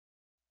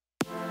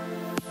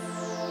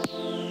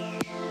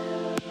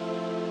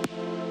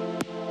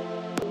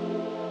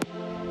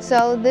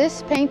So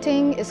this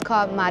painting is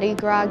called Mardi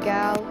Gras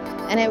Gal,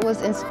 and it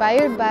was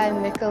inspired by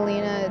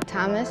Michelina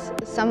Thomas.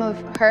 Some of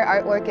her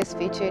artwork is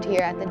featured here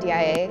at the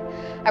DIA.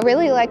 I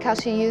really like how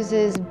she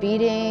uses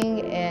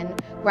beading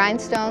and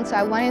rhinestones, so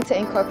I wanted to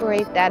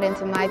incorporate that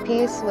into my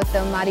piece with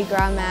the Mardi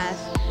Gras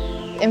mask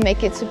and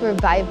make it super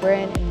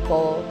vibrant and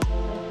bold.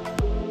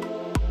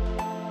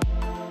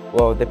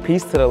 Well, the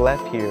piece to the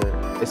left here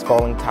is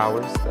Falling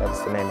Towers,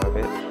 that's the name of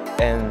it,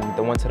 and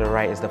the one to the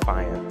right is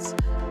Defiance.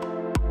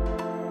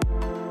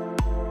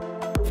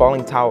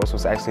 Falling Towers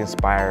was actually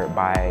inspired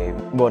by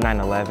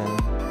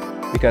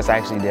 9/11 because I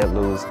actually did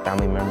lose a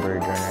family member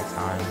during that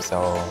time,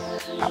 so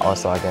I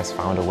also, I guess,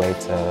 found a way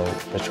to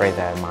portray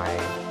that in my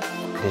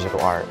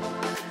digital art.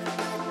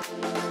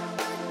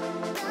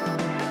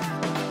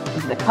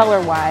 The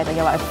color-wise, I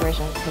get a lot of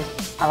inspiration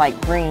because I like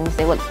greens.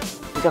 They look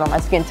good on my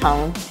skin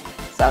tone,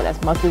 so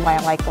that's mostly why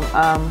I like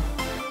them.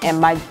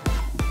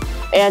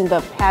 And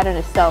the pattern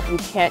itself, you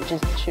can't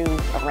just choose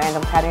a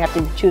random pattern. You have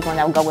to choose one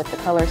that will go with the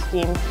color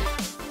schemes.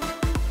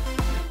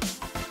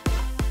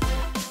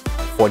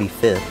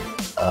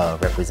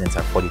 45th represents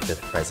our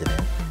 45th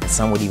president. And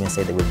some would even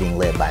say that we're being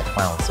led by a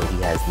clown. So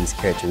he has these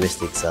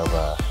characteristics of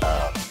a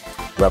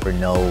rubber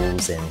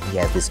nose, and he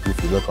has this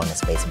goofy look on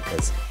his face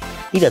because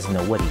he doesn't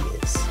know what he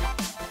is.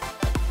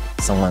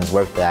 Someone's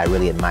work that I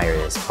really admire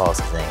is Paul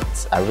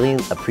Cézane's. I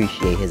really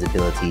appreciate his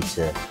ability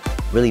to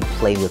really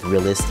play with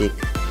realistic,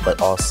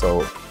 but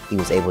also he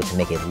was able to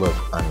make it look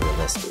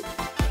unrealistic.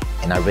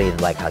 And I really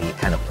like how he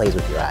kind of plays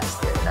with your eyes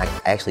there. And I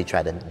actually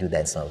try to do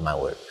that in some of my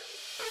work.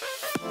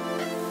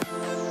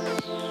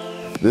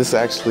 This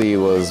actually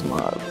was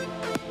my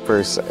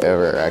first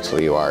ever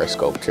wire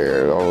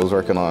sculpture. I was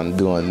working on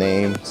doing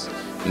names,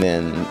 and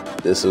then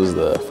this was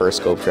the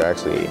first sculpture I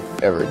actually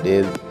ever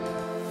did.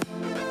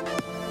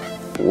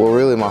 Well,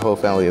 really my whole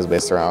family is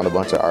based around a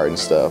bunch of art and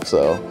stuff,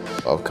 so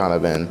I've kind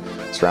of been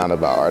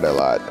surrounded by art a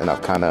lot, and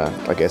I've kind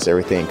of, I guess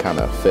everything kind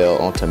of fell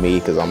onto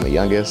me because I'm the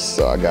youngest,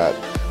 so I got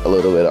a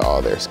little bit of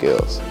all their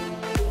skills.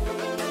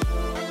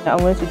 I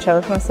wanted to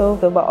challenge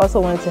myself, but I also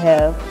wanted to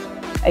have,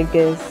 I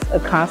guess, a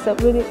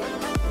concept with it.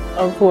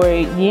 For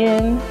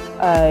yin,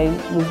 I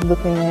was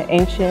looking at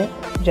ancient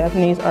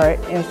Japanese art,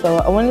 and so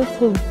I wanted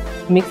to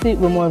mix it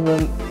with more of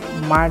a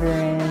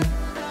modern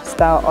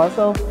style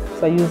also.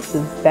 So I used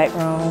the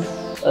background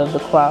of the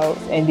clouds,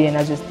 and then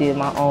I just did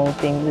my own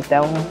thing with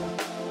that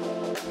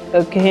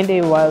one.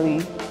 Kehinde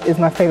Wiley is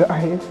my favorite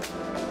artist.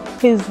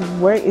 His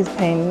work is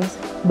paintings,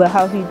 but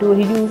how he do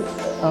it, he used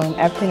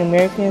African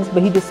Americans,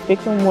 but he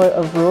depicts them more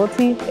of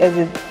royalty as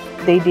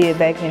if they did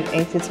back in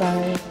ancient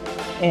times.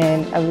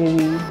 And I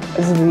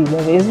just really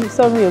love it. It's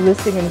so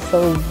realistic and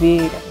so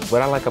big.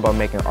 What I like about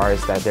making art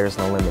is that there's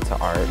no limit to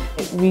art.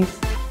 We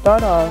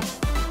start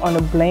off on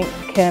a blank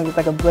canvas,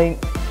 like a blank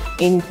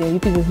anything. You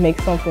can just make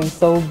something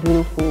so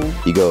beautiful.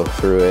 You go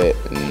through it,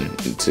 and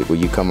when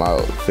you come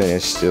out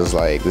finished, just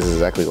like, this is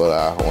exactly what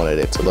I wanted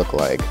it to look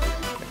like.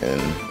 And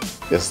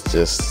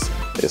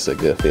it's a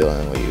good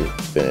feeling when you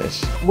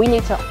finish. We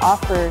need to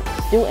offer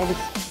students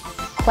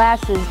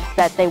classes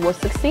that they will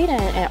succeed in,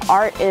 and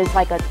art is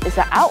it's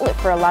an outlet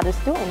for a lot of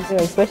students. Yeah,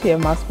 especially at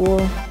my school,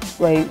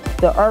 like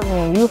the art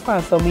room, you'll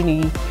find so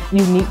many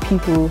unique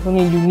people, so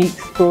many unique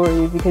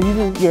stories, because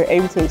you're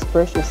able to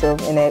express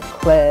yourself in that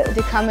class.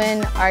 To come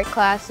in art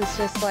class is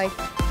just like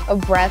a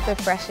breath of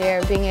fresh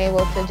air, being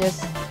able to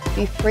just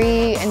be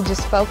free and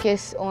just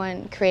focus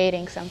on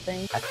creating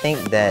something. I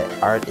think that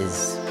art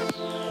is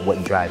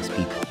what drives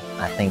people.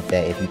 I think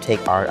that if you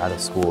take art out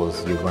of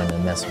schools, you're going to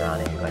mess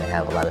around and you're going to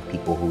have a lot of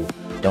people who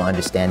don't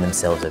understand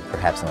themselves or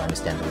perhaps don't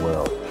understand the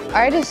world.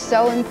 Art is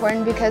so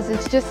important because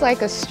it's just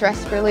like a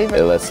stress reliever.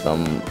 It lets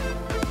them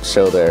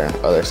show their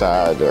other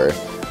side or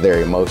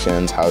their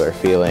emotions, how they're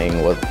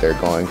feeling, what they're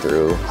going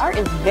through. Art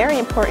is very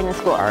important in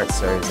school. Art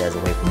serves as a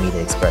way for me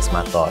to express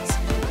my thoughts.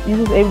 You're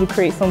just able to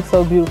create something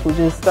so beautiful,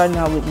 just starting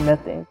out with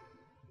nothing.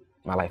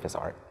 My life is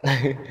art.